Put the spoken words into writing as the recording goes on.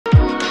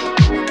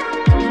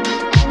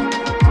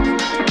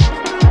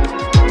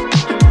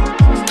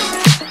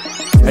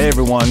Hey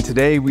everyone,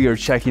 today we are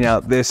checking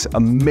out this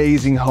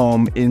amazing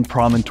home in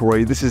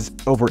Promontory. This is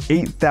over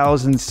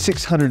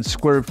 8,600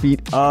 square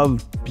feet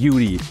of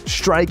beauty.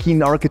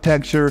 Striking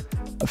architecture,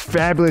 a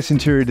fabulous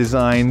interior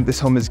design. This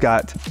home has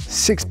got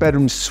 6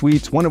 bedroom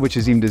suites, one of which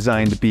is even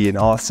designed to be an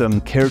awesome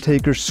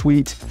caretaker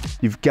suite.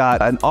 You've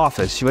got an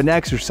office, you have an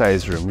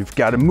exercise room, you've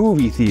got a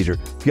movie theater,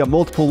 you've got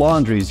multiple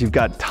laundries, you've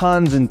got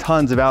tons and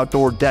tons of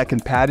outdoor deck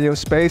and patio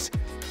space.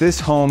 This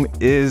home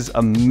is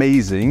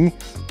amazing,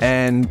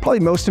 and probably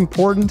most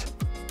important,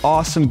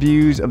 awesome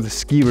views of the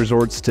ski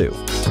resorts too.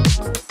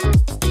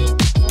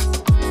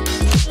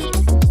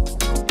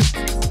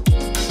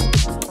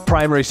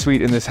 Primary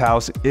suite in this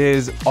house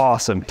is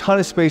awesome. Ton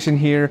of space in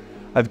here.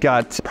 I've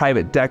got a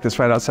private deck that's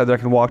right outside there I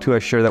can walk to. I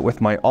share that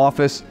with my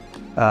office,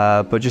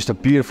 but just a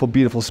beautiful,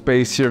 beautiful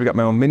space here. I've got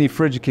my own mini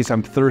fridge in case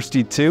I'm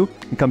thirsty too,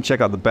 and come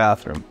check out the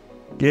bathroom.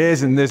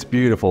 Isn't this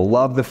beautiful?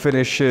 Love the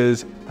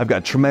finishes. I've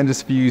got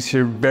tremendous views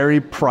here,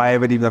 very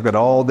private, even though I've got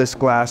all this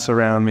glass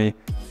around me.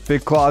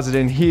 Big closet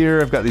in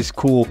here. I've got these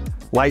cool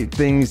light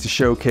things to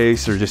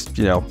showcase or just,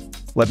 you know,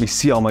 let me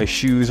see all my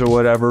shoes or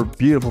whatever.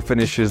 Beautiful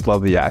finishes,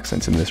 love the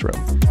accents in this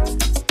room.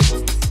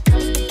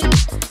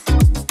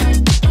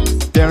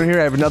 Down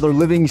here I have another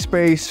living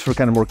space for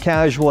kind of more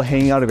casual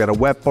hanging out. I've got a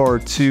wet bar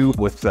too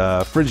with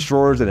fridge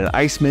drawers and an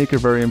ice maker,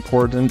 very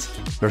important.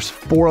 There's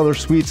 4 other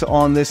suites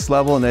on this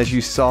level, and as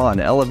you saw,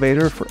 an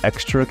elevator for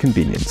extra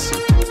convenience.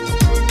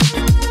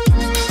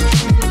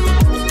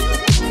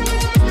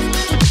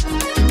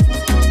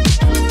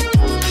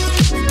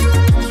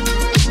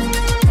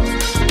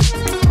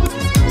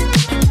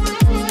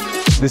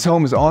 This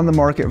home is on the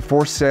market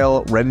for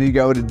sale, ready to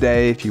go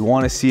today. If you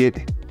want to see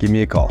it, give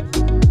me a call.